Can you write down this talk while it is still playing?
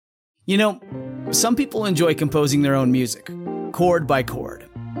You know, some people enjoy composing their own music, chord by chord,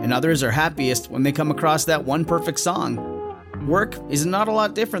 and others are happiest when they come across that one perfect song. Work is not a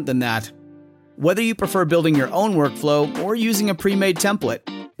lot different than that. Whether you prefer building your own workflow or using a pre-made template,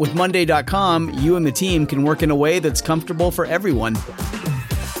 with Monday.com, you and the team can work in a way that's comfortable for everyone.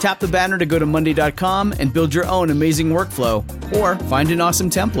 Tap the banner to go to Monday.com and build your own amazing workflow, or find an awesome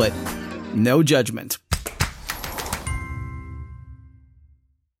template. No judgment.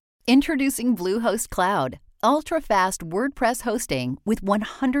 Introducing Bluehost Cloud, ultra-fast WordPress hosting with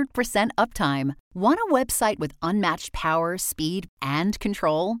 100% uptime. Want a website with unmatched power, speed, and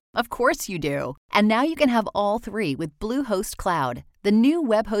control? Of course you do. And now you can have all three with Bluehost Cloud, the new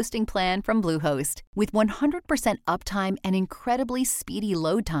web hosting plan from Bluehost. With 100% uptime and incredibly speedy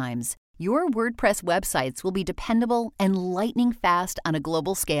load times, your WordPress websites will be dependable and lightning fast on a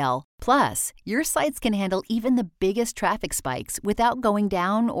global scale. Plus, your sites can handle even the biggest traffic spikes without going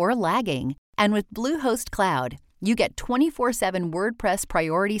down or lagging. And with Bluehost Cloud, you get 24/7 WordPress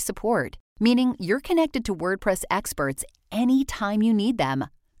priority support, meaning you're connected to WordPress experts anytime you need them.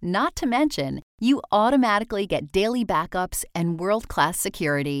 Not to mention, you automatically get daily backups and world-class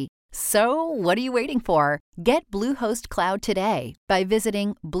security. So, what are you waiting for? Get Bluehost Cloud today by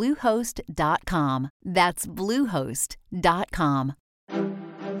visiting Bluehost.com. That's Bluehost.com.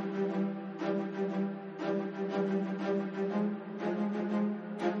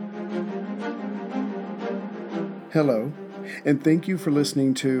 Hello, and thank you for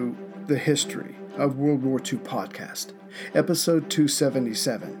listening to the History of World War II podcast, episode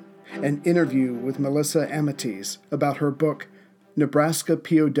 277, an interview with Melissa Amateis about her book, Nebraska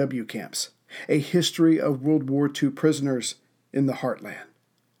POW Camps, A History of World War II Prisoners in the Heartland.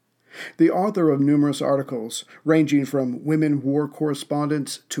 The author of numerous articles, ranging from women war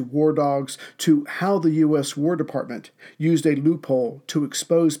correspondents to war dogs to how the U.S. War Department used a loophole to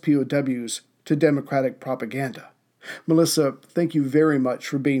expose POWs to Democratic propaganda. Melissa, thank you very much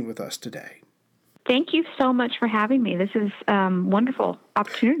for being with us today. Thank you so much for having me. This is a wonderful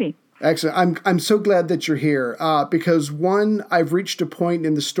opportunity. Excellent. I'm so glad that you're here because, one, I've reached a point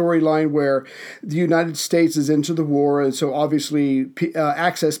in the storyline where the United States is into the war, and so obviously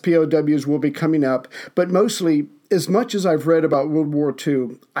access POWs will be coming up. But mostly, as much as I've read about World War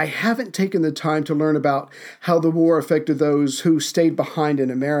II, I haven't taken the time to learn about how the war affected those who stayed behind in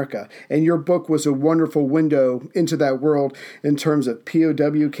America. And your book was a wonderful window into that world in terms of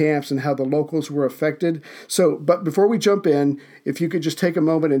POW camps and how the locals were affected. But before we jump in, if you could just take a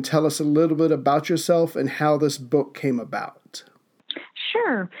moment and tell us a little bit about yourself and how this book came about.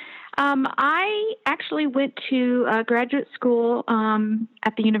 Sure. I actually went to graduate school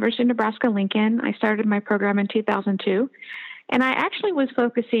at the University of Nebraska-Lincoln. I started my program in 2002, and I actually was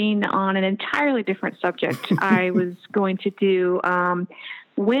focusing on an entirely different subject. I was going to do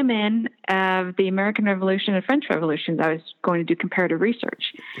women of the American Revolution and French Revolutions. I was going to do comparative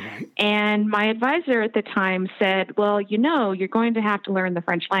research. Right. And my advisor at the time said, well, you're going to have to learn the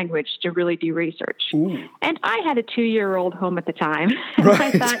French language to really do research. Ooh. And I had a 2-year-old home at the time.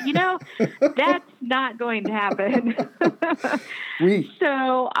 Right. And I thought, that's not going to happen. Oui.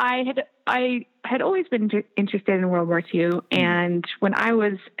 So I had always been interested in World War II. And when I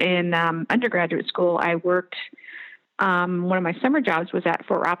was in undergraduate school, I worked one of my summer jobs was at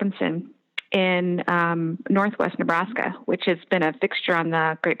Fort Robinson in northwest Nebraska, which has been a fixture on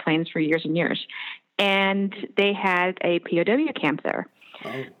the Great Plains for years and years. And they had a POW camp there.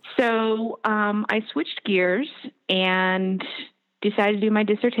 Oh. So I switched gears and decided to do my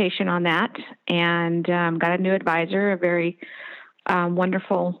dissertation on that, and got a new advisor, a very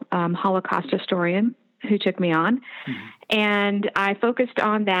wonderful Holocaust historian who took me on. Mm-hmm. And I focused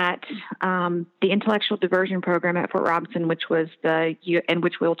on that, the intellectual diversion program at Fort Robinson, which was and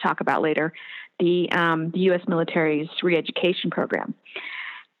which we'll talk about later, the U.S. military's re-education program.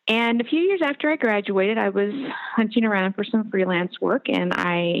 And a few years after I graduated, I was hunting around for some freelance work, and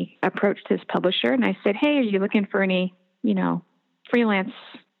I approached this publisher and I said, hey, are you looking for any, freelance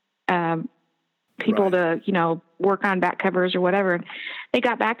people right. to, work on back covers or whatever. And they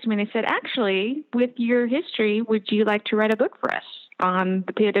got back to me and they said, actually, with your history, would you like to write a book for us on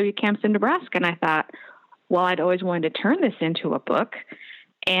the POW camps in Nebraska? And I thought, well, I'd always wanted to turn this into a book,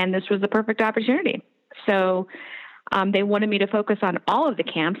 and this was the perfect opportunity. So they wanted me to focus on all of the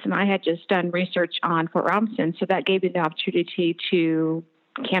camps, and I had just done research on Fort Robinson. So that gave me the opportunity to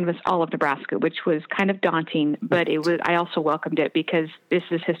canvas all of Nebraska, which was kind of daunting, but I also welcomed it because this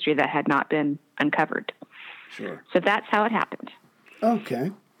is history that had not been uncovered. Sure. So that's how it happened.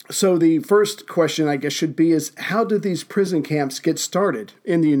 Okay. So the first question, I guess, should be is how did these prison camps get started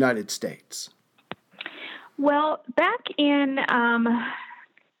in the United States? Well, back in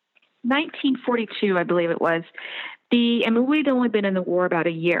 1942, I believe it was. We'd only been in the war about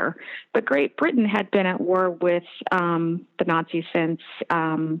a year, but Great Britain had been at war with the Nazis since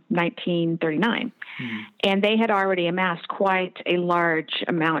 1939. And they had already amassed quite a large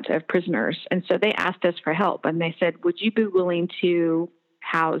amount of prisoners. And so they asked us for help. And they said, would you be willing to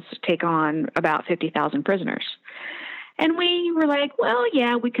take on about 50,000 prisoners? And we were like, well,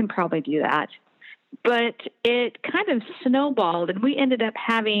 yeah, we can probably do that. But it kind of snowballed, and we ended up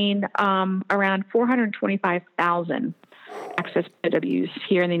having around 425,000 access POWs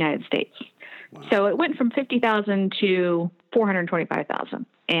here in the United States. Wow. So it went from 50,000 to 425,000.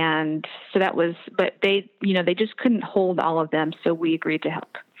 And so that was, but they just couldn't hold all of them, so we agreed to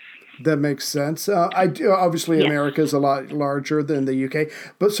help. That makes sense. Obviously, yes. America is a lot larger than the UK.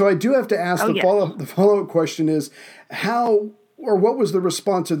 But so I do have to ask, the follow-up question is, how or what was the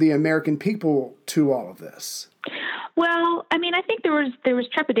response of the American people to all of this? Well, I mean, I think there was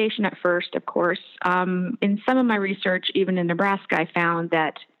trepidation at first, of course. In some of my research, even in Nebraska, I found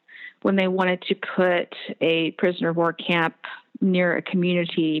that when they wanted to put a prisoner of war camp near a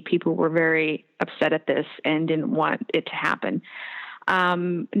community, people were very upset at this and didn't want it to happen.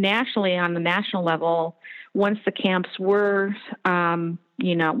 Nationally, on the national level, once the camps were, once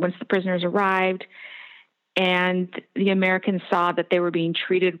the prisoners arrived, and the Americans saw that they were being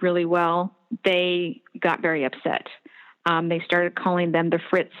treated really well, they got very upset. They started calling them the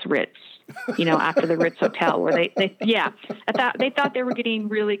Fritz Ritz, after the Ritz Hotel, where they thought they were getting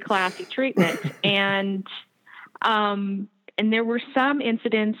really classy treatment. And there were some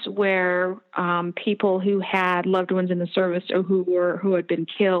incidents where people who had loved ones in the service or who had been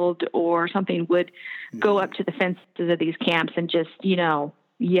killed or something would go up to the fences of these camps and just,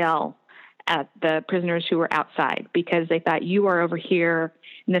 yell at the prisoners who were outside, because they thought, you are over here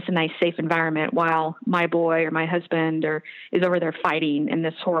in this nice, safe environment while my boy or my husband is over there fighting in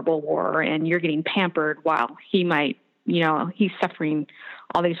this horrible war, and you're getting pampered while he might, he's suffering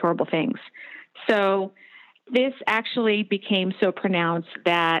all these horrible things. So this actually became so pronounced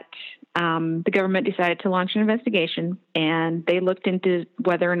that the government decided to launch an investigation, and they looked into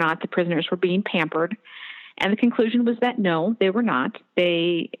whether or not the prisoners were being pampered. And the conclusion was that no, they were not.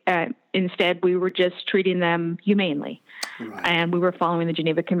 Instead, we were just treating them humanely, right. And we were following the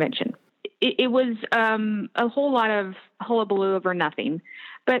Geneva Convention. It was a whole lot of hullabaloo over nothing.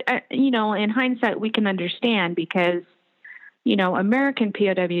 But, in hindsight, we can understand because, American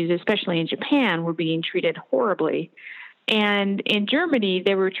POWs, especially in Japan, were being treated horribly. And in Germany,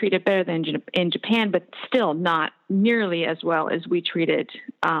 they were treated better than in Japan, but still not nearly as well as we treated,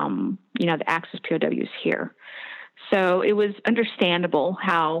 the Axis POWs here. So it was understandable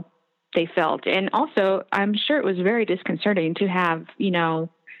how they felt. And also, I'm sure it was very disconcerting to have,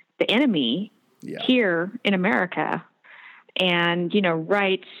 the enemy here in America and,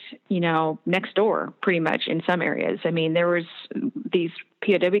 right, next door pretty much in some areas. I mean, there was these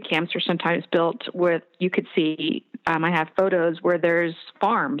POW camps are sometimes built with, you could see, I have photos where there's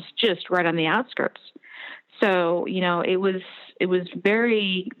farms just right on the outskirts. So, it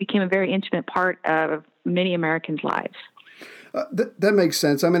became a very intimate part of many Americans' lives. That makes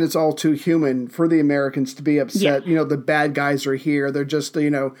sense. I mean, it's all too human for the Americans to be upset. Yes. The bad guys are here. They're just,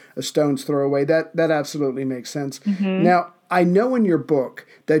 a stone's throw away. That absolutely makes sense. Mm-hmm. Now, I know in your book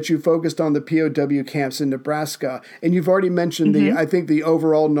that you focused on the POW camps in Nebraska, and you've already mentioned the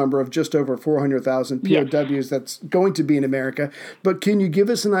overall number of just over 400,000 POWs that's going to be in America. But can you give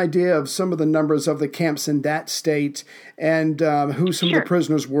us an idea of some of the numbers of the camps in that state and who some of the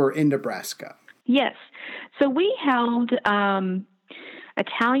prisoners were in Nebraska? Yes. So we held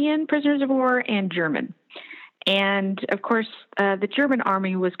Italian prisoners of war and German. And, of course, the German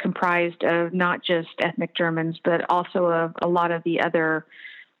army was comprised of not just ethnic Germans, but also of a lot of the other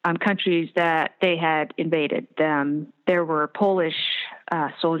countries that they had invaded. There were Polish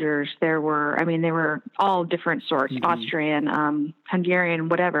soldiers. They were all different sorts, Austrian, Hungarian,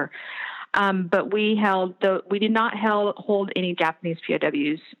 whatever. But we did not hold any Japanese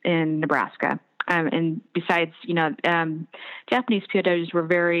POWs in Nebraska. And besides, Japanese POWs were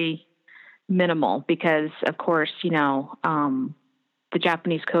very minimal because, of course, the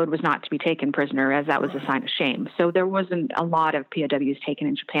Japanese code was not to be taken prisoner, as that was a sign of shame. So there wasn't a lot of POWs taken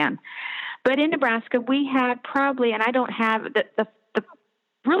in Japan. But in Nebraska, we had probably, and I don't have, the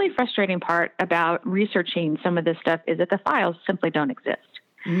really frustrating part about researching some of this stuff is that the files simply don't exist.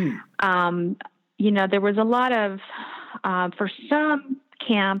 There was a lot of, for some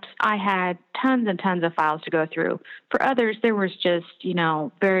camps, I had tons and tons of files to go through. For others, there was just,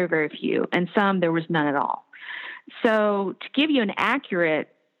 very, very few. And some, there was none at all. So to give you an accurate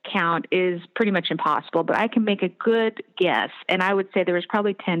count is pretty much impossible, but I can make a good guess, and I would say there was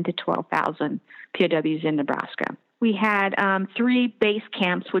probably 10 to 12,000 POWs in Nebraska. We had 3 base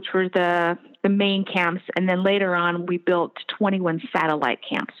camps, which were the main camps, and then later on we built 21 satellite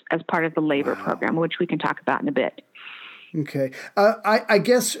camps as part of the labor program, which we can talk about in a bit. Okay. I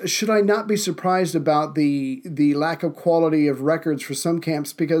guess, should I not be surprised about the lack of quality of records for some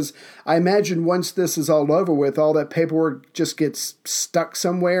camps? Because I imagine once this is all over with, all that paperwork just gets stuck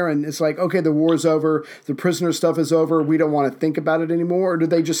somewhere, and it's like, okay, the war's over, the prisoner stuff is over, we don't want to think about it anymore, or do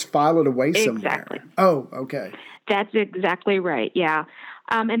they just file it away somewhere? Exactly. Oh, okay. That's exactly right, yeah.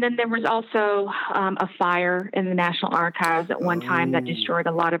 And then there was also a fire in the National Archives at one time that destroyed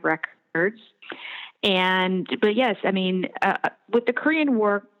a lot of records. But yes, I mean, with the Korean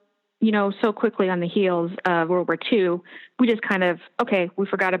War, so quickly on the heels of World War II, we just kind of, we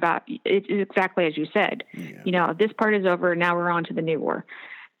forgot about it exactly as you said. Yeah. This part is over. Now we're on to the new war.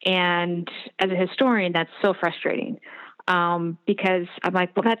 And as a historian, that's so frustrating because I'm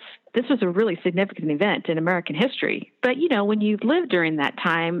like, well, this was a really significant event in American history. But, when you've lived during that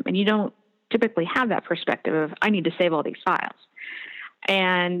time and you don't typically have that perspective of, I need to save all these files.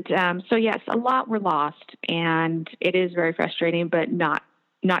 And so, yes, a lot were lost, and it is very frustrating, but not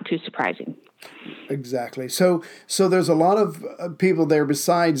too surprising. Exactly. So there's a lot of people there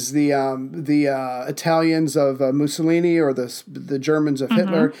besides the Italians of Mussolini or the Germans of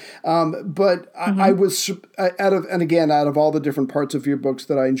Hitler. But I was out of all the different parts of your books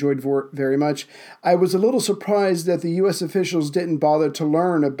that I enjoyed very much, I was a little surprised that the U.S. officials didn't bother to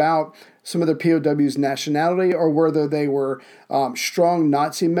learn about some of the POWs' nationality, or whether they were strong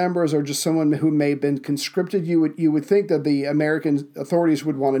Nazi members or just someone who may have been conscripted. You would think that the American authorities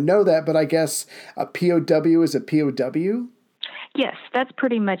would want to know that, but I guess a POW is a POW? Yes, that's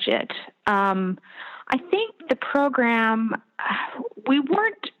pretty much it. I think the program, we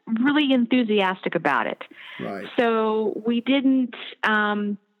weren't really enthusiastic about it. Right. So we didn't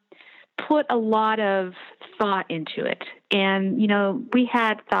put a lot of thought into it. And, we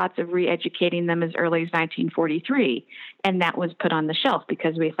had thoughts of re-educating them as early as 1943, and that was put on the shelf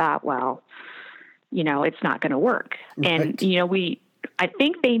because we thought, well, it's not going to work. Right. And, I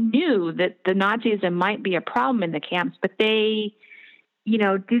think they knew that the Nazism might be a problem in the camps, but they,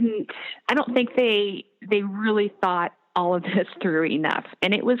 I don't think they really thought all of this through enough.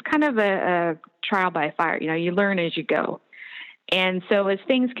 And it was kind of a trial by fire. You learn as you go. And so as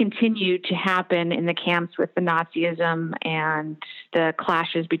things continued to happen in the camps with the Nazism and the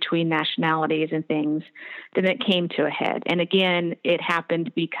clashes between nationalities and things, then it came to a head. And again, it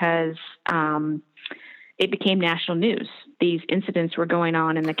happened because it became national news. These incidents were going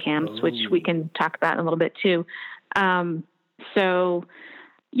on in the camps, which we can talk about in a little bit too. So,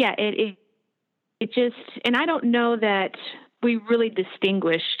 yeah, it just, and I don't know that we really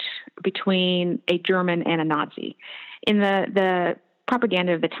distinguished between a German and a Nazi. In the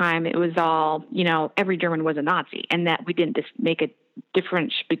propaganda of the time, it was all, every German was a Nazi, and that we didn't just make a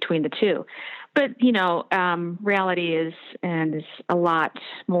difference between the two. But, reality is a lot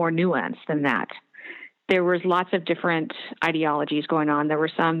more nuanced than that. There was lots of different ideologies going on. There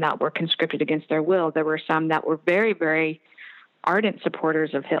were some that were conscripted against their will. There were some that were very, very ardent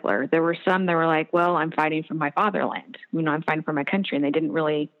supporters of Hitler. There were some that were like, well, I'm fighting for my fatherland. I'm fighting for my country. And they didn't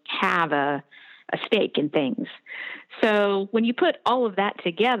really have a stake in things. So when you put all of that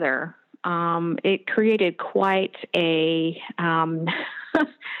together, it created quite a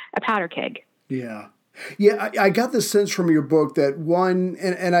powder keg. Yeah. Yeah, I got the sense from your book that one,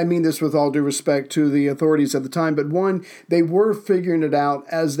 and I mean this with all due respect to the authorities at the time, but one, they were figuring it out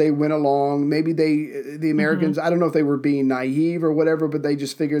as they went along. Maybe the Americans, I don't know if they were being naive or whatever, but they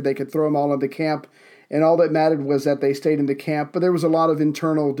just figured they could throw them all in the camp, and all that mattered was that they stayed in the camp. But there was a lot of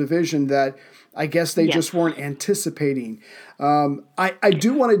internal division that I guess they just weren't anticipating. I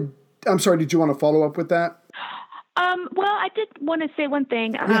do want to, I'm sorry, did you want to follow up with that? Well, I did want to say one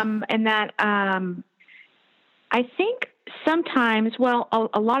thing, and that I think sometimes, well,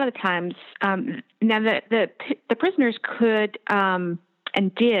 a lot of the times, now the prisoners could and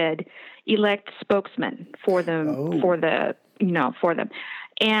did elect spokesmen for them, for them,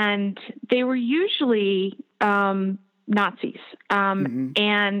 and they were usually Nazis, and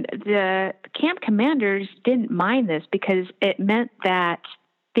the camp commanders didn't mind this because it meant that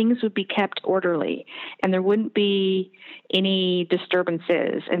things would be kept orderly and there wouldn't be any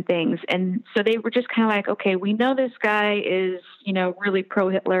disturbances and things. And so they were just kind of like, okay, we know this guy is, really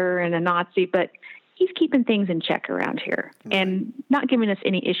pro-Hitler and a Nazi, but he's keeping things in check around here and not giving us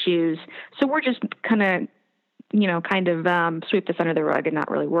any issues. So we're just kind of kind of sweep this under the rug and not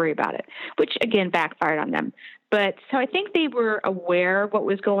really worry about it, which again backfired on them. But so I think they were aware of what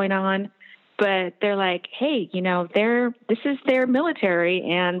was going on, but they're like, hey, this is their military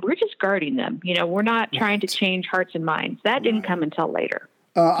and we're just guarding them. We're not trying to change hearts and minds. That didn't come until later.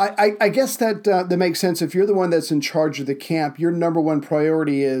 I guess that makes sense. If you're the one that's in charge of the camp, your number one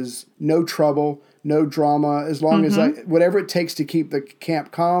priority is no trouble, no drama, as long as whatever it takes to keep the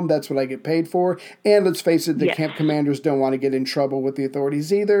camp calm, that's what I get paid for. And let's face it, the camp commanders don't want to get in trouble with the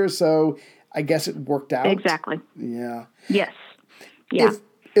authorities either. So I guess it worked out. Exactly. Yeah. Yes. Yeah.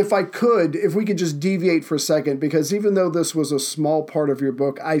 If we could just deviate for a second, because even though this was a small part of your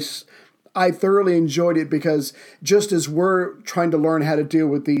book, I thoroughly enjoyed it because just as we're trying to learn how to deal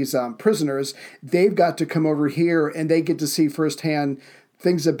with these prisoners, they've got to come over here and they get to see firsthand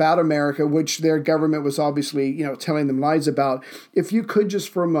things about America, which their government was obviously, telling them lies about. If you could just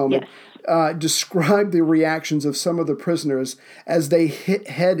for a moment describe the reactions of some of the prisoners as they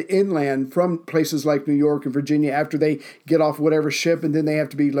head inland from places like New York and Virginia after they get off whatever ship, and then they have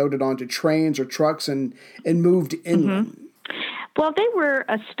to be loaded onto trains or trucks and moved inland. Well, they were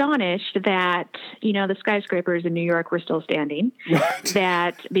astonished that, the skyscrapers in New York were still standing. Right.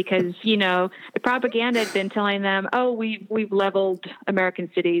 That because, the propaganda had been telling them, oh, we've leveled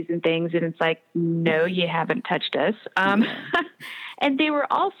American cities and things. And it's like, no, you haven't touched us. And they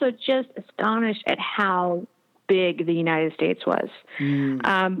were also just astonished at how big the United States was.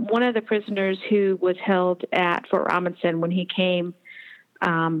 One of the prisoners who was held at Fort Robinson, when he came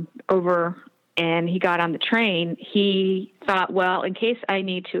over and he got on the train, he thought, well, in case I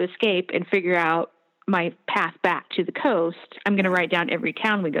need to escape and figure out my path back to the coast, I'm going to write down every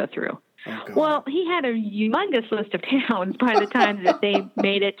town we go through. Oh, well, he had a humongous list of towns by the time that they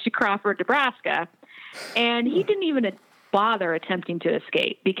made it to Crawford, Nebraska. And he didn't even bother attempting to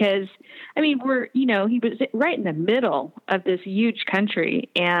escape because, he was right in the middle of this huge country,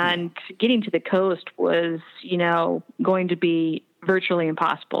 and getting to the coast was, going to be virtually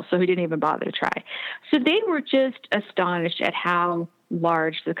impossible. So he didn't even bother to try. So they were just astonished at how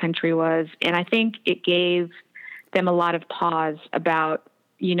large the country was. And I think it gave them a lot of pause about,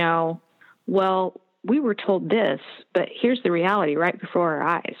 well, we were told this, but here's the reality right before our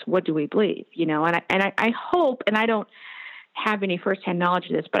eyes. What do we believe? And I hope, and I don't have any firsthand knowledge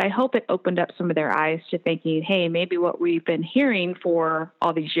of this, but I hope it opened up some of their eyes to thinking, hey, maybe what we've been hearing for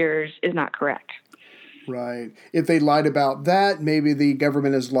all these years is not correct. Right. If they lied about that, maybe the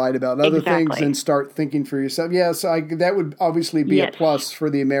government has lied about other things, and start thinking for yourself. Yes, that would obviously be a plus for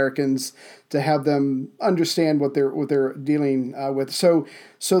the Americans to have them understand what they're dealing with. So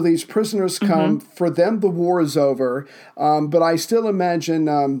these prisoners come. For them, the war is over. But I still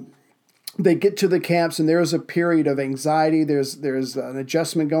imagine they get to the camps, and there's a period of anxiety. There's an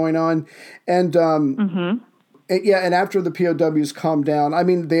adjustment going on, and. And after the POWs calm down,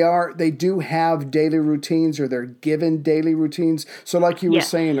 they do have daily routines, or they're given daily routines. So like you were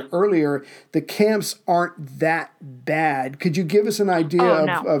saying earlier, the camps aren't that bad. Could you give us an idea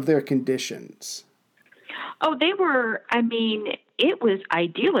of their conditions? Oh, they were, it was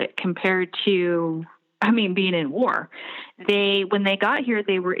idyllic compared to, being in war. When they got here,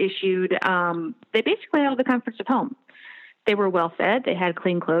 they were issued, they basically had all the comforts of home. They were well fed. They had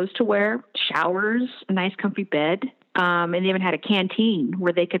clean clothes to wear, showers, a nice comfy bed. And they even had a canteen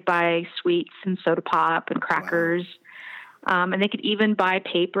where they could buy sweets and soda pop and crackers. Wow. And they could even buy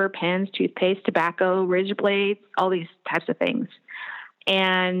paper, pens, toothpaste, tobacco, razor blades, all these types of things.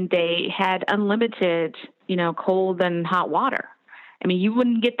 And they had unlimited, cold and hot water. You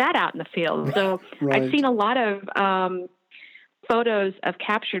wouldn't get that out in the field. So I've seen a lot of photos of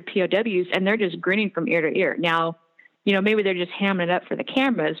captured POWs, and they're just grinning from ear to ear. Now, maybe they're just hamming it up for the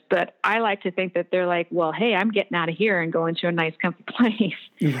cameras, but I like to think that they're like, well, hey, I'm getting out of here and going to a nice, comfy place.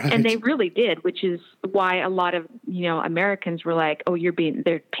 Right. And they really did, which is why a lot of, Americans were like, oh,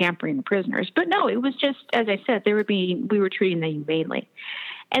 they're pampering the prisoners. But no, it was just, as I said, we were treating them humanely.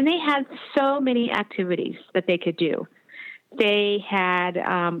 And they had so many activities that they could do. They had,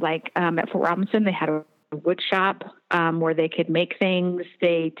 at Fort Robinson, they had a wood shop where they could make things.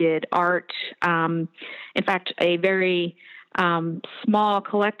 They did art. In fact, a very small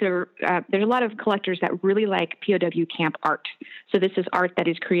collector, there's a lot of collectors that really like POW camp art. So this is art that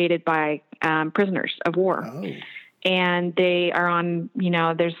is created by prisoners of war. Oh. And they are on,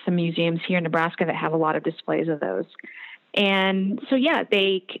 there's some museums here in Nebraska that have a lot of displays of those. And so,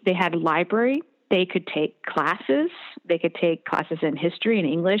 they had a library. They could take classes. They could take classes in history and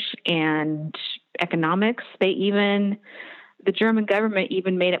English and economics. The German government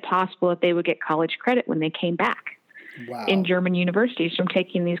even made it possible that they would get college credit when they came back. Wow. in German universities from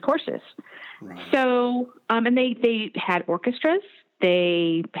taking these courses. Right. So, and they had orchestras,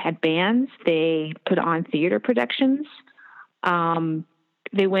 they had bands, they put on theater productions.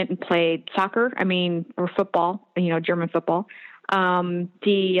 They went and played soccer, or football, German football.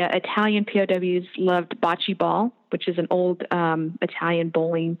 The Italian POWs loved bocce ball, which is an old Italian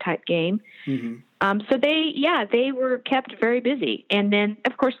bowling type game. Mm-hmm. So they were kept very busy. And then,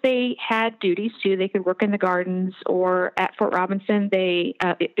 of course, they had duties too. They could work in the gardens, or at Fort Robinson,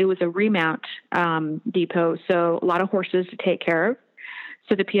 it was a remount depot, so a lot of horses to take care of.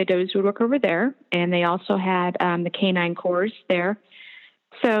 So the POWs would work over there, and they also had the canine corps there.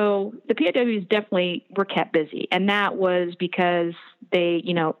 So the POWs definitely were kept busy, and that was because they,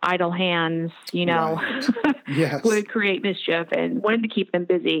 idle hands, Right. Yes. would create mischief and wanted to keep them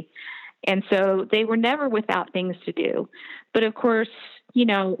busy. And so they were never without things to do. But of course,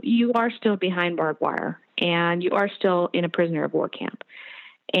 you are still behind barbed wire, and you are still in a prisoner of war camp.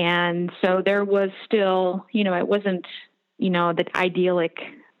 And so there was still, it wasn't, the idyllic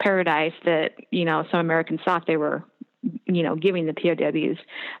paradise that, some Americans thought they were, giving the POWs.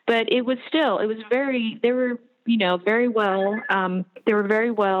 But they were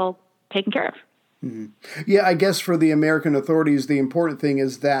very well taken care of. Mm-hmm. Yeah, I guess for the American authorities, the important thing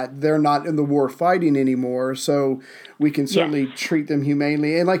is that they're not in the war fighting anymore, so we can certainly treat them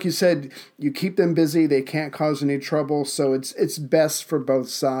humanely. And like you said, you keep them busy, they can't cause any trouble, so it's best for both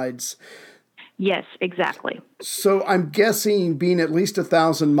sides. Yes, exactly. So I'm guessing being at least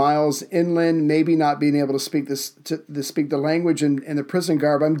 1,000 miles inland, maybe not being able to speak the language and the prison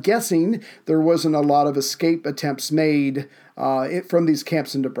garb, I'm guessing there wasn't a lot of escape attempts made from these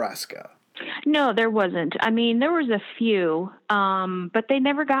camps in Nebraska. No, there wasn't. There was a few, but they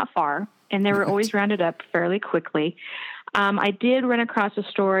never got far, and they were always rounded up fairly quickly. I did run across a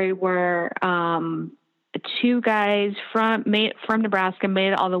story where two guys from Nebraska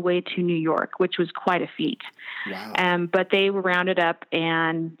made it all the way to New York, which was quite a feat. Wow. But they were rounded up,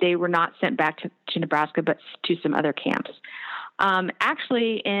 and they were not sent back to Nebraska, but to some other camps.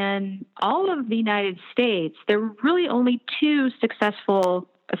 Actually, in all of the United States, there were really only two successful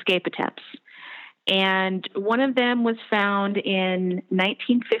escape attempts. And one of them was found in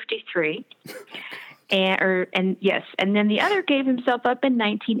 1953. And then the other gave himself up in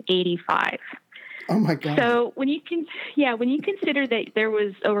 1985. Oh my God. So when you consider that there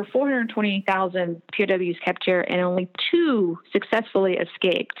was over 428,000 POWs kept here and only two successfully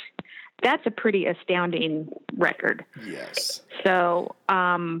escaped, that's a pretty astounding record. Yes. So,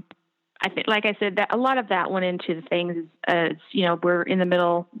 I think, like I said, that a lot of that went into the things as, we're in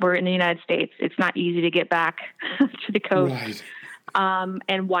the United States. It's not easy to get back to the coast. Right.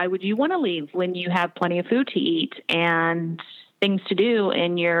 And why would you want to leave when you have plenty of food to eat and things to do,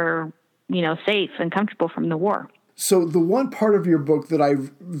 and you're, safe and comfortable from the war? So the one part of your book that I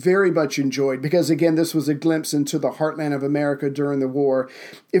very much enjoyed, because again, this was a glimpse into the heartland of America during the war,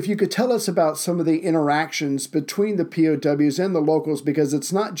 if you could tell us about some of the interactions between the POWs and the locals, because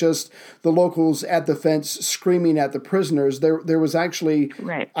it's not just the locals at the fence screaming at the prisoners. There was actually,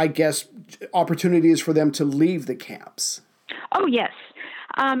 right, I guess, opportunities for them to leave the camps. Oh, yes.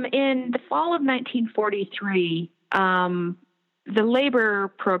 In the fall of 1943, the labor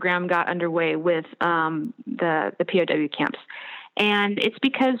program got underway with the POW camps. And it's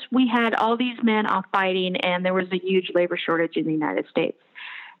because we had all these men off fighting, and there was a huge labor shortage in the United States,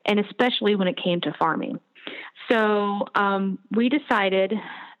 and especially when it came to farming. So we decided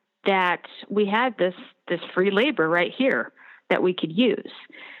that we had this free labor right here that we could use.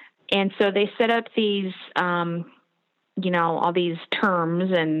 And so they set up these, all these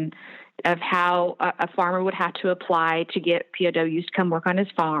terms and of how a farmer would have to apply to get POWs to come work on his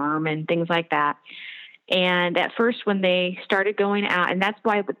farm and things like that. And at first, when they started going out, and that's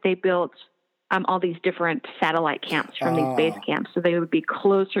why they built all these different satellite camps from these base camps, so they would be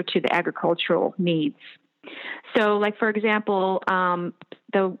closer to the agricultural needs. So, like, for example,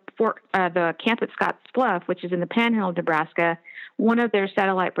 the camp at Scottsbluff, which is in the Panhandle of Nebraska, one of their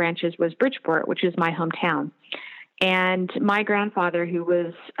satellite branches was Bridgeport, which is my hometown. And my grandfather, who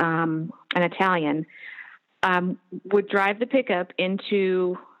was an Italian, would drive the pickup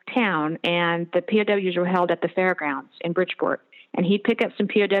into town, and the POWs were held at the fairgrounds in Bridgeport. And he'd pick up some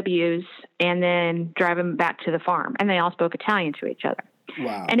POWs and then drive them back to the farm. And they all spoke Italian to each other.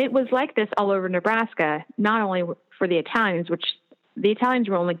 Wow. And it was like this all over Nebraska, not only for the Italians, which the Italians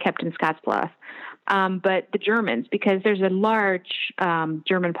were only kept in Scottsbluff, but the Germans, because there's a large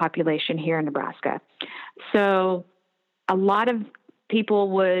German population here in Nebraska. So a lot of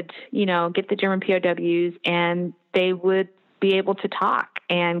people would, get the German POWs, and they would be able to talk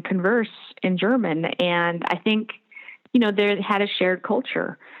and converse in German. And I think they had a shared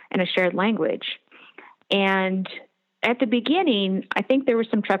culture and a shared language. And at the beginning, I think there was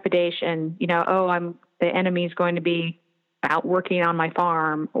some trepidation, the enemy's going to be out working on my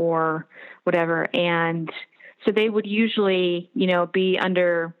farm or whatever. And so they would usually, be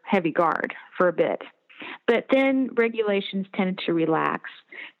under heavy guard for a bit. But then regulations tended to relax.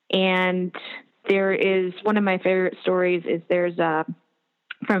 And there is one of my favorite stories is there's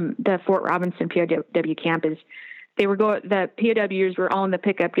from the Fort Robinson POW camp is the POWs were all in the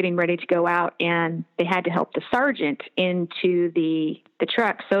pickup getting ready to go out, and they had to help the sergeant into the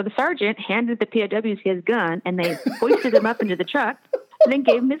truck. So the sergeant handed the POWs his gun, and they hoisted him up into the truck and then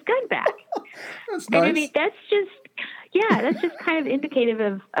gave him his gun back. That's nice. And I mean, that's just kind of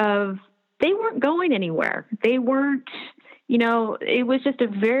indicative of they weren't going anywhere. They weren't, it was just a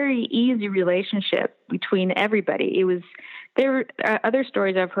very easy relationship between everybody. There other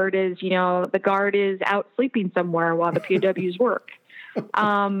stories I've heard is, the guard is out sleeping somewhere while the POWs work.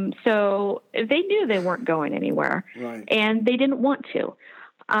 So they knew they weren't going anywhere, right, and they didn't want to.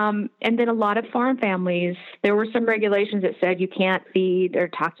 And then a lot of farm families, there were some regulations that said you can't feed or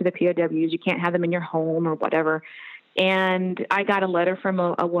talk to the POWs. You can't have them in your home or whatever. And I got a letter from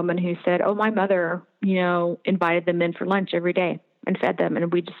a woman who said, my mother, invited them in for lunch every day and fed them.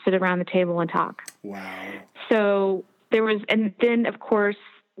 And we'd just sit around the table and talk. Wow. So and then of course,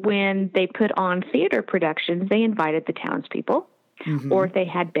 when they put on theater productions, they invited the townspeople, mm-hmm. or if they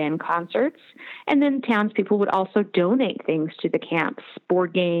had band concerts. And then townspeople would also donate things to the camps,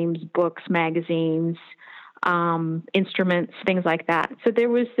 board games, books, magazines, instruments, things like that. So there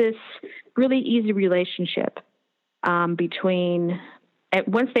was this really easy relationship between,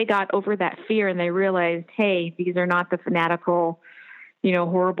 once they got over that fear and they realized, hey, these are not the fanatical,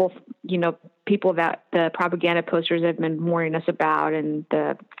 horrible, people that the propaganda posters have been warning us about and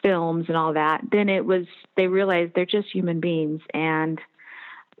the films and all that, then they realized they're just human beings. And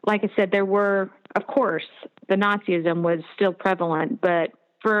like I said, there were, of course, the Nazism was still prevalent, but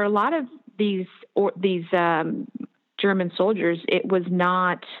for a lot of these German soldiers, it was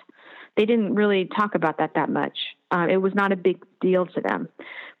not, they didn't really talk about that much. It was not a big deal to them,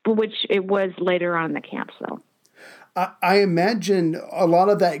 but which it was later on in the camps, though. I imagine a lot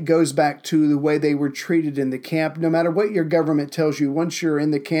of that goes back to the way they were treated in the camp. No matter what your government tells you, once you're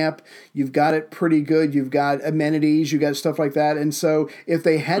in the camp, you've got it pretty good. You've got amenities, you've got stuff like that. And so if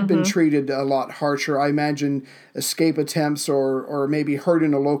they had been treated a lot harsher, I imagine escape attempts or maybe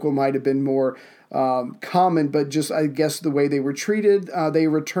hurting a local might have been more common. But just, I guess, the way they were treated, they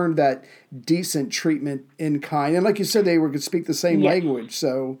returned that decent treatment in kind. And like you said, they could speak the same language,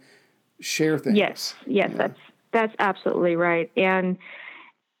 so share things. Yes, yeah. That's absolutely right. And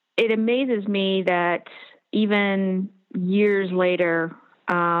it amazes me that even years later,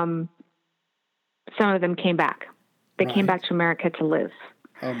 some of them came back. They came back to America to live.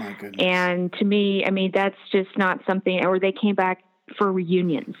 Oh, my goodness. And to me, I mean, that's just not something, or they came back for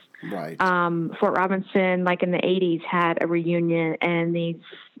reunions. Right. Fort Robinson, like in the 80s, had a reunion, and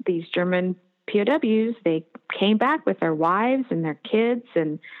these German POWs, they came back with their wives and their kids,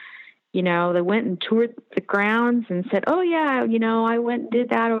 and they went and toured the grounds and said, oh, yeah, I went and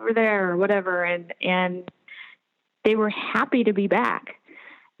did that over there or whatever. And they were happy to be back.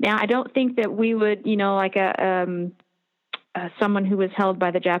 Now, I don't think that we would, like someone who was held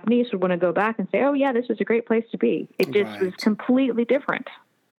by the Japanese would want to go back and say, oh, yeah, this was a great place to be. It just was completely different.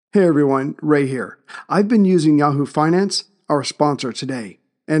 Hey, everyone. Ray here. I've been using Yahoo Finance, our sponsor today.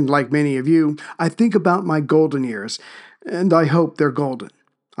 And like many of you, I think about my golden years, and I hope they're golden.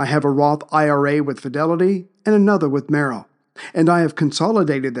 I have a Roth IRA with Fidelity and another with Merrill, and I have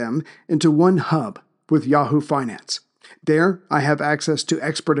consolidated them into one hub with Yahoo Finance. There, I have access to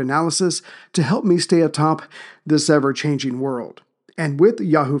expert analysis to help me stay atop this ever-changing world. And with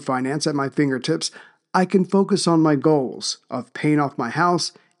Yahoo Finance at my fingertips, I can focus on my goals of paying off my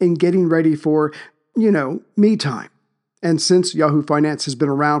house and getting ready for, me time. And since Yahoo Finance has been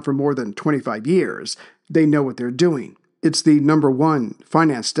around for more than 25 years, they know what they're doing. It's the #1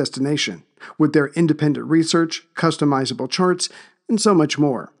 finance destination, with their independent research, customizable charts, and so much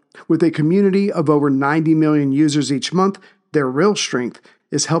more. With a community of over 90 million users each month, their real strength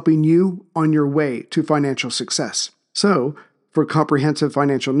is helping you on your way to financial success. So, for comprehensive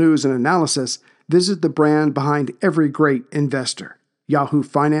financial news and analysis, visit the brand behind every great investor,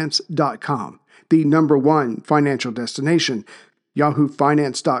 yahoofinance.com, the #1 financial destination,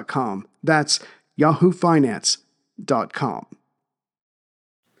 yahoofinance.com. That's yahoofinance.com.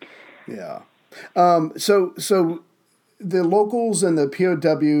 Yeah. So the locals and the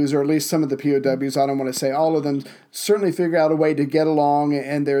POWs, or at least some of the POWs, I don't want to say all of them, certainly figure out a way to get along,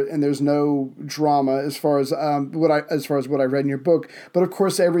 and there's no drama as far as what I read in your book. But of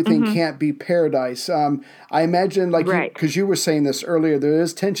course, everything can't be paradise. I imagine, because you were saying this earlier, there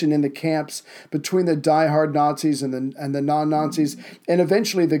is tension in the camps between the diehard Nazis and the non-Nazis, and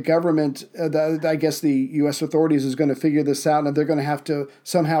eventually the government, I guess the U.S. authorities, is going to figure this out, and they're going to have to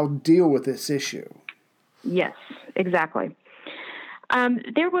somehow deal with this issue. Yes, exactly.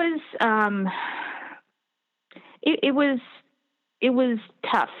 There was it was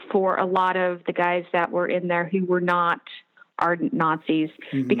tough for a lot of the guys that were in there who were not ardent Nazis,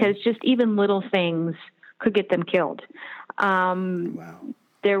 because just even little things could get them killed. Wow.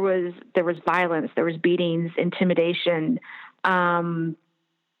 There was violence, there was beatings, intimidation.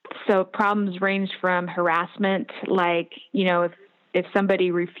 So problems ranged from harassment, like, if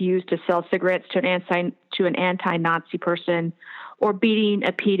somebody refused to sell cigarettes to an anti-Nazi person, or beating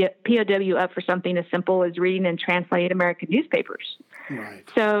a POW up for something as simple as reading and translating American newspapers. Right.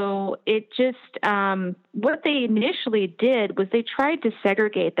 So it just, what they initially did was they tried to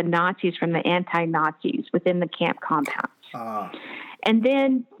segregate the Nazis from the anti-Nazis within the camp compounds. And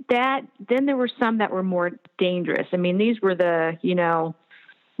then there were some that were more dangerous. I mean, these were the,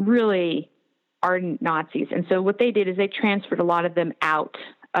 really ardent Nazis. And so what they did is they transferred a lot of them out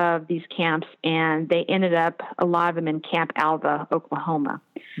of these camps, and they ended up, a lot of them, in Camp Alva, Oklahoma.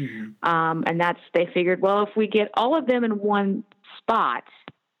 And they figured, well, if we get all of them in one spot,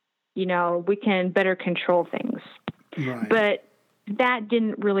 we can better control things. Right. But that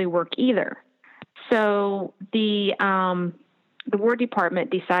didn't really work either. So the War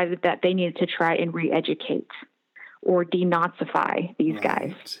Department decided that they needed to try and re-educate or denazify these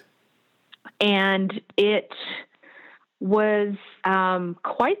guys. And it was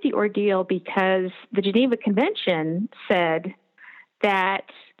quite the ordeal, because the Geneva Convention said that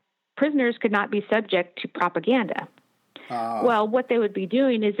prisoners could not be subject to propaganda. Well, what they would be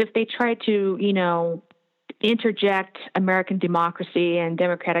doing is, if they tried to, interject American democracy and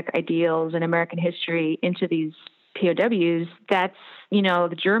democratic ideals and American history into these POWs, that's,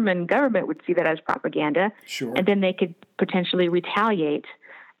 the German government would see that as propaganda. Sure. And then they could potentially retaliate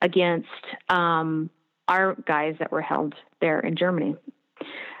against our guys that were held there in Germany.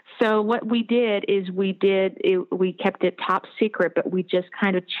 So what we did is we kept it top secret, but we just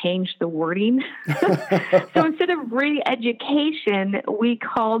kind of changed the wording. So instead of re-education, we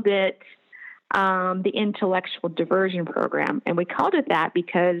called it the Intellectual Diversion Program. And we called it that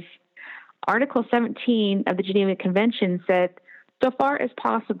because Article 17 of the Geneva Convention said, so far as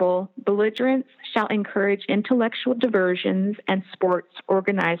possible, belligerents shall encourage intellectual diversions and sports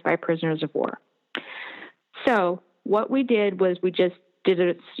organized by prisoners of war. So what we did was we just did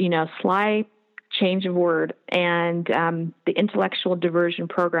a, sly change of word, and the Intellectual Diversion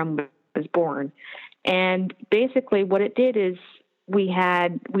Program was born. And basically what it did is we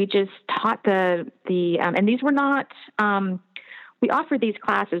just taught and these were not, we offered these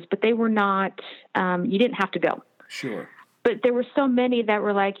classes, but they were not, you didn't have to go. Sure. But there were so many that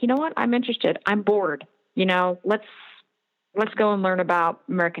were like, you know what, I'm interested. I'm bored. Let's go and learn about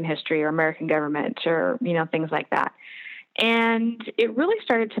American history or American government or, things like that. And it really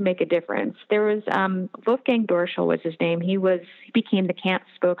started to make a difference. There was Wolfgang Dorschel was his name. He became the camp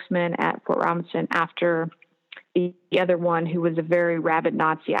spokesman at Fort Robinson after the other one, who was a very rabid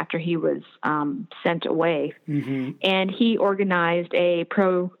Nazi, after he was sent away. And he organized a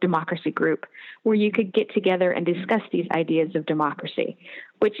pro-democracy group where you could get together and discuss these ideas of democracy,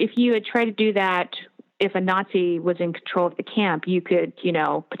 which, if you had tried to do that, if a Nazi was in control of the camp, you could,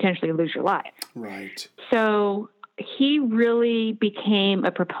 potentially lose your life. Right. So he really became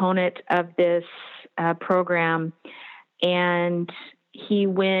a proponent of this program, and he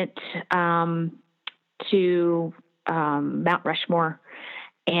went to Mount Rushmore,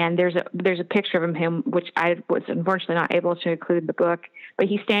 and there's a picture of him, which I was unfortunately not able to include in the book, but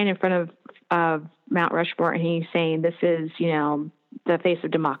he's standing in front of Mount Rushmore, and he's saying, this is, the face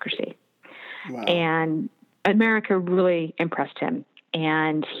of democracy. Wow. And America really impressed him,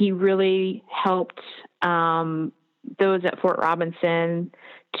 and he really helped those at Fort Robinson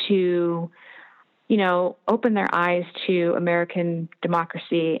to, open their eyes to American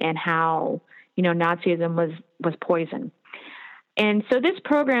democracy and how, Nazism was poison. And so this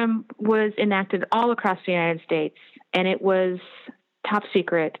program was enacted all across the United States, and it was top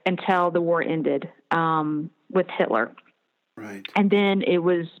secret until the war ended with Hitler. Right. And then it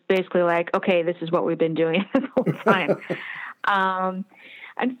was basically like, okay, this is what we've been doing the whole time.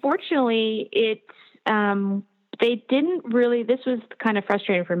 Unfortunately, it they didn't really, this was kind of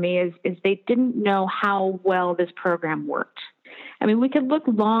frustrating for me, is they didn't know how well this program worked. I mean, we could look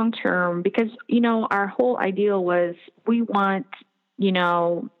long term because, our whole ideal was we want,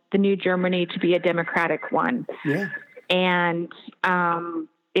 the new Germany to be a democratic one. Yeah. And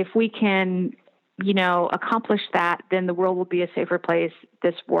if we can, accomplish that, then the world will be a safer place.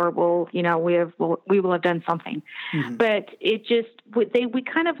 This war will, we will have done something. Mm-hmm. But it just, we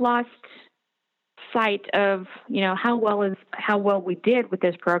kind of lost sight of, how well we did with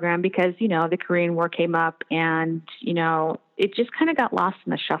this program because, the Korean War came up and, it just kind of got lost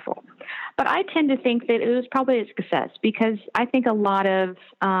in the shuffle. But I tend to think that it was probably a success because I think a lot of,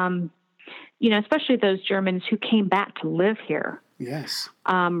 especially those Germans who came back to live here. Yes.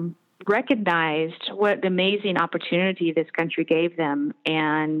 Recognized what an amazing opportunity this country gave them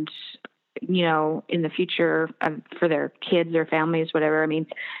and, in the future for their kids or families, whatever. I mean,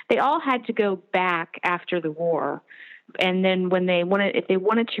 they all had to go back after the war. And then if they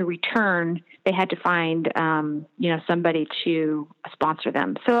wanted to return, they had to find, somebody to sponsor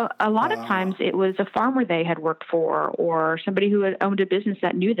them. So a lot of times it was a farmer they had worked for or somebody who had owned a business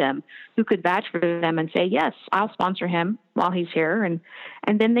that knew them who could vouch for them and say, yes, I'll sponsor him while he's here. And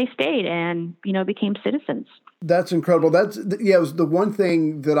then they stayed and, became citizens. That's incredible. It was the one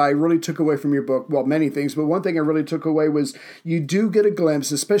thing that I really took away from your book. Well, many things, but one thing I really took away was you do get a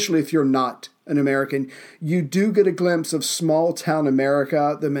glimpse, especially if you're not an American, you do get a glimpse of small town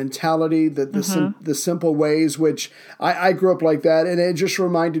America, the mentality, the simple ways, which I grew up like that. And it just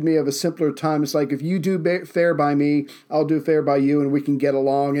reminded me of a simpler time. It's like, if you do fair by me, I'll do fair by you and we can get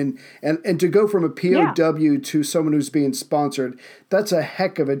along. And to go from a POW to someone who's being sponsored, that's a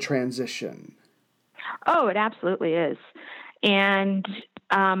heck of a transition. Oh, it absolutely is. And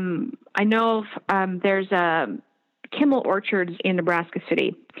I know there's Kimmel Orchards in Nebraska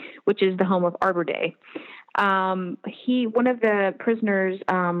City, which is the home of Arbor Day. One of the prisoners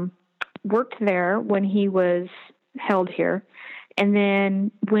worked there when he was held here. And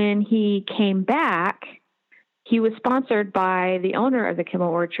then when he came back, he was sponsored by the owner of the Kimmel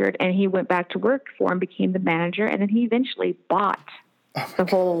Orchard, and he went back to work for him, became the manager, and then he eventually bought the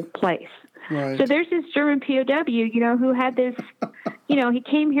whole place. Right. So there's this German POW, who had this, he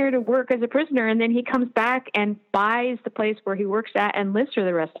came here to work as a prisoner, and then he comes back and buys the place where he works at and lives for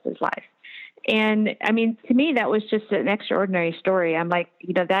the rest of his life. And I mean, to me, that was just an extraordinary story. I'm like,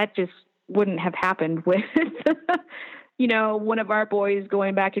 that just wouldn't have happened with, one of our boys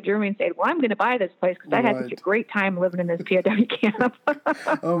going back to Germany and saying, well, I'm going to buy this place because I had such a great time living in this POW camp.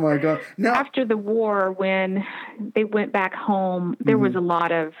 Oh, my God. Now, after the war, when they went back home, there was a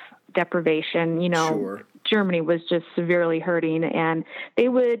lot of deprivation. Sure. Germany was just severely hurting, and they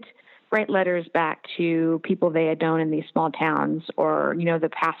would write letters back to people they had known in these small towns or, the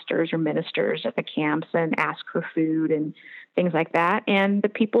pastors or ministers at the camps and ask for food and things like that. And the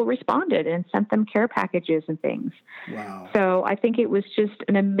people responded and sent them care packages and things. Wow. So I think it was just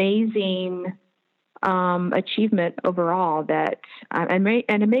an amazing achievement overall, that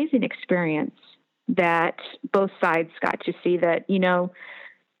an amazing experience that both sides got to see that,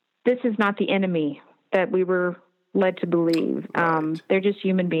 this is not the enemy that we were led to believe. Right. They're just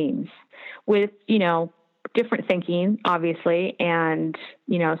human beings with, different thinking, obviously. And,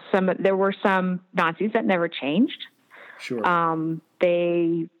 there were some Nazis that never changed. Sure.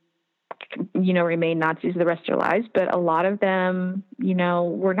 They, remained Nazis the rest of their lives, but a lot of them,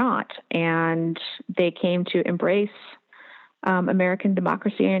 were not. And they came to embrace American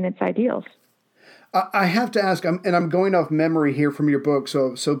democracy and its ideals. I have to ask, and I'm going off memory here from your book,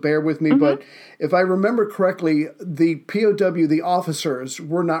 so bear with me, but if I remember correctly, the POW, the officers,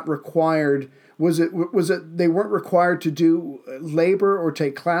 were not required. Was it they weren't required to do labor or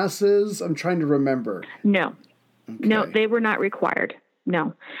take classes? I'm trying to remember. No. Okay. No, they were not required.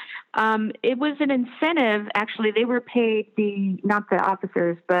 No. It was an incentive. Actually, they were paid, not the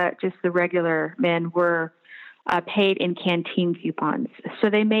officers, but just the regular men were paid in canteen coupons. So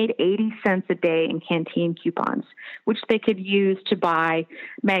they made 80 cents a day in canteen coupons, which they could use to buy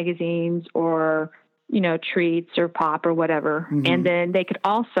magazines or, treats or pop or whatever. Mm-hmm. And then they could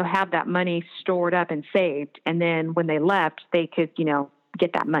also have that money stored up and saved. And then when they left, they could,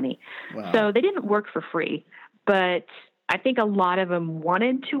 get that money. Wow. So they didn't work for free, but I think a lot of them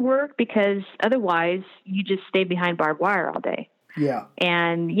wanted to work because otherwise you just stay behind barbed wire all day. Yeah.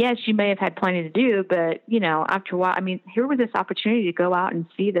 And yes, you may have had plenty to do, but, after a while, here was this opportunity to go out and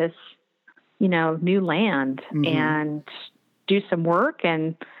see this, new land and do some work.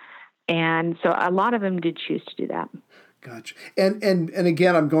 And so a lot of them did choose to do that. Gotcha. And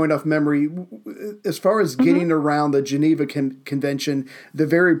again, I'm going off memory. As far as getting around the Geneva Convention, the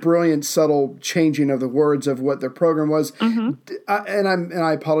very brilliant, subtle changing of the words of what their program was, and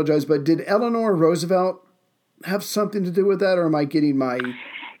I apologize, but did Eleanor Roosevelt have something to do with that, or am I getting my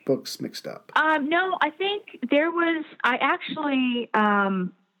books mixed up? No, I think there was. I actually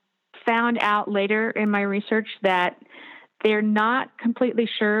found out later in my research that they're not completely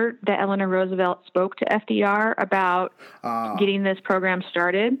sure that Eleanor Roosevelt spoke to FDR about getting this program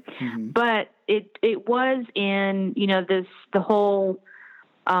started, but it was in, the whole,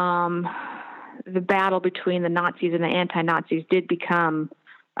 the battle between the Nazis and the anti-Nazis did become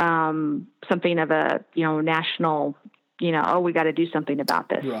something of a, national, we got to do something about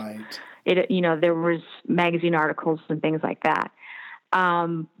this. Right. There was magazine articles and things like that.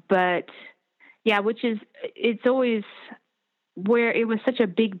 But yeah, it's always where it was such a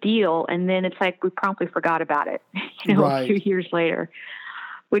big deal, and then it's like we promptly forgot about it, a few years later,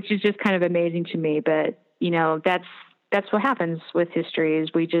 which is just kind of amazing to me. But that's what happens with history is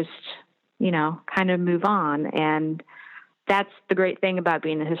we just kind of move on, and that's the great thing about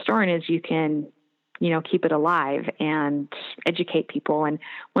being a historian is you can keep it alive and educate people. And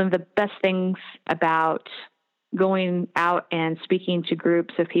one of the best things about going out and speaking to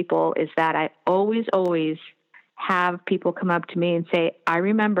groups of people is that I always have people come up to me and say, I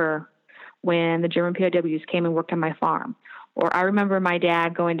remember when the German POWs came and worked on my farm, or I remember my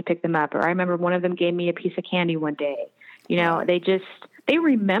dad going to pick them up, or I remember one of them gave me a piece of candy one day. They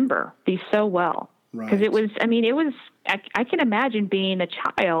remember these so well. Because it was, I can imagine being a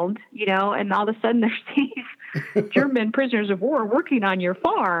child, and all of a sudden there's these German prisoners of war working on your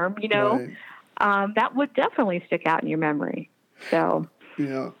farm, that would definitely stick out in your memory. So,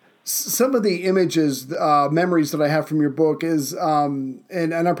 some of the images, memories that I have from your book is, and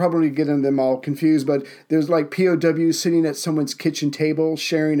I'm probably getting them all confused, but there's like POWs sitting at someone's kitchen table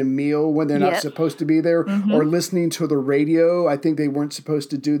sharing a meal when they're not supposed to be there, or listening to the radio. I think they weren't supposed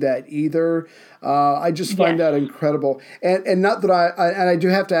to do that either. I just find that incredible. And not that I do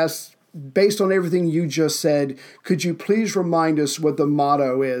have to ask, based on everything you just said, could you please remind us what the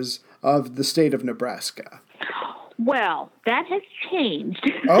motto is of the state of Nebraska? Well, that has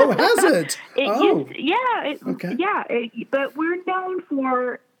changed. Oh, has it? But we're known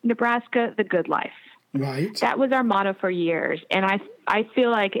for Nebraska, the good life. Right. That was our motto for years. And I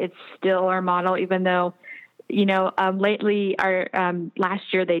feel like it's still our motto, even though, lately,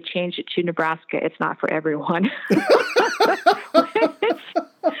 last year they changed it to Nebraska. It's not for everyone.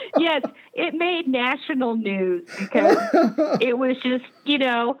 Yes, it made national news because it was just,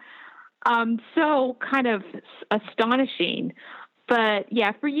 so kind of astonishing. But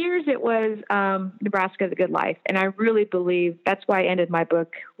yeah, for years it was Nebraska, the good life. And I really believe that's why I ended my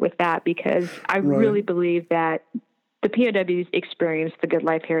book with that, because I really believe that the POWs experienced the good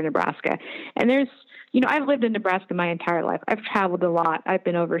life here in Nebraska. And there's, I've lived in Nebraska my entire life. I've traveled a lot. I've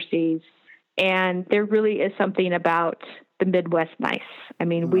been overseas. And there really is something about the Midwest nice. I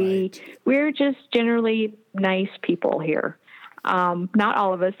mean, we're just generally nice people here. Not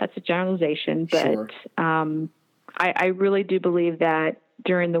all of us, that's a generalization, but I really do believe that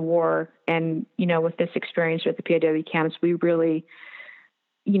during the war and, with this experience with the POW camps, we really,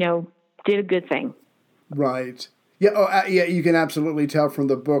 did a good thing. Right. Yeah, you can absolutely tell from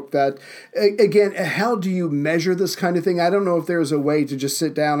the book that, again, how do you measure this kind of thing? I don't know if there's a way to just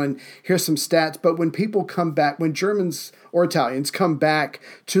sit down and hear some stats, but when people come back, when Germans or Italians come back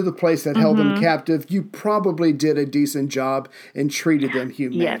to the place that held them captive, you probably did a decent job and treated them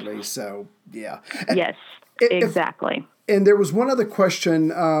humanely. Yes. So, yeah. Yes, exactly. And there was one other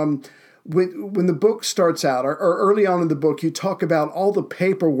question. When the book starts out, or early on in the book, you talk about all the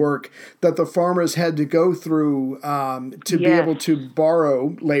paperwork that the farmers had to go through to be able to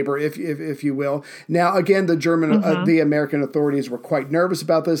borrow labor, if you will. Now, again, the American authorities were quite nervous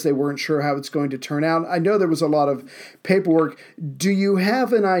about this. They weren't sure how it's going to turn out. I know there was a lot of paperwork. Do you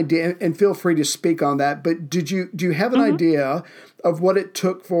have an idea, and feel free to speak on that, but do you have an idea of what it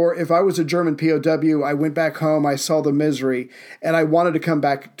took for, if I was a German POW, I went back home, I saw the misery, and I wanted to come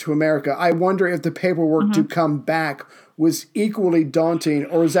back to America. I wonder if the paperwork to come back was equally daunting,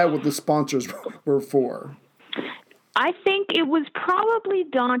 or is that what the sponsors were for? I think it was probably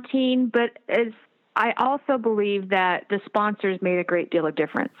daunting, but I also believe that the sponsors made a great deal of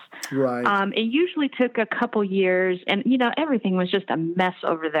difference. Right. It usually took a couple years, and, everything was just a mess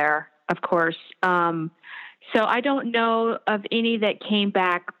over there, of course. So I don't know of any that came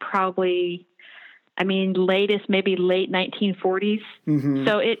back probably, latest, maybe late 1940s.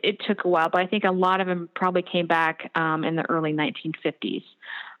 So it took a while, but I think a lot of them probably came back in the early 1950s.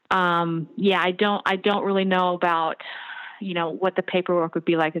 I don't really know about what the paperwork would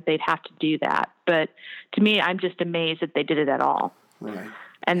be like if they'd have to do that. But to me, I'm just amazed that they did it at all. Right.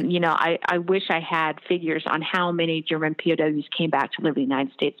 And, I wish I had figures on how many German POWs came back to live in the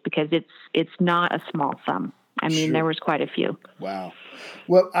United States, because it's not a small sum. I mean, Sure. There was quite a few. Wow.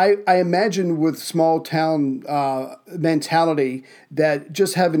 Well, I imagine with small town mentality that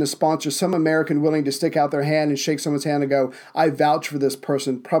just having a sponsor, some American willing to stick out their hand and shake someone's hand and go, I vouch for this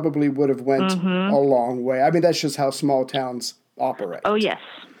person, probably would have went a long way. I mean, that's just how small towns operate. Oh, yes.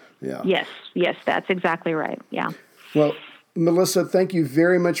 Yeah. Yes, that's exactly right. Yeah. Well, Melissa, thank you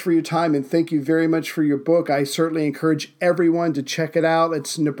very much for your time, and thank you very much for your book. I certainly encourage everyone to check it out.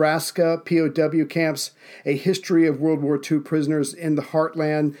 It's Nebraska POW Camps, A History of World War II Prisoners in the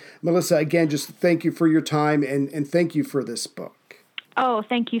Heartland. Melissa, again, just thank you for your time, and thank you for this book. Oh,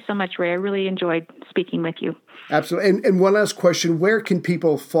 thank you so much, Ray. I really enjoyed speaking with you. Absolutely. And one last question, where can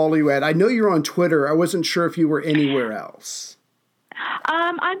people follow you at? I know you're on Twitter. I wasn't sure if you were anywhere else.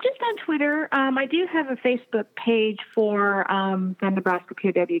 I'm just on Twitter. I do have a Facebook page for the Nebraska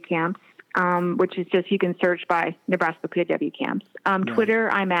POW Camps, which is just, you can search by Nebraska POW Camps.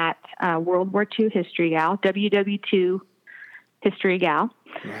 Twitter, I'm at World War II History Gal, WW2 History Gal.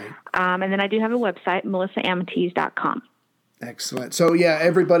 Right. And then I do have a website, melissaameteis.com. Excellent. So yeah,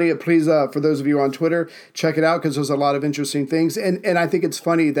 everybody, please, for those of you on Twitter, check it out, because there's a lot of interesting things. And I think it's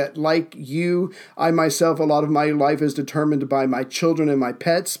funny that, like you, I myself, a lot of my life is determined by my children and my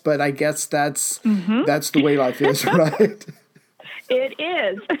pets, but I guess that's the way life is, right? It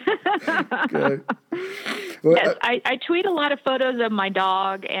is. Good. Well, yes, I tweet a lot of photos of my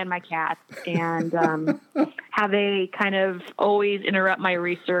dog and my cat, and how they kind of always interrupt my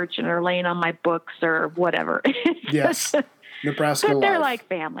research and are laying on my books or whatever. Yes. Nebraska But they're life. like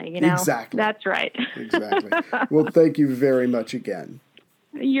family, Exactly. That's right. Exactly. Well, thank you very much again.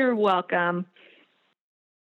 You're welcome.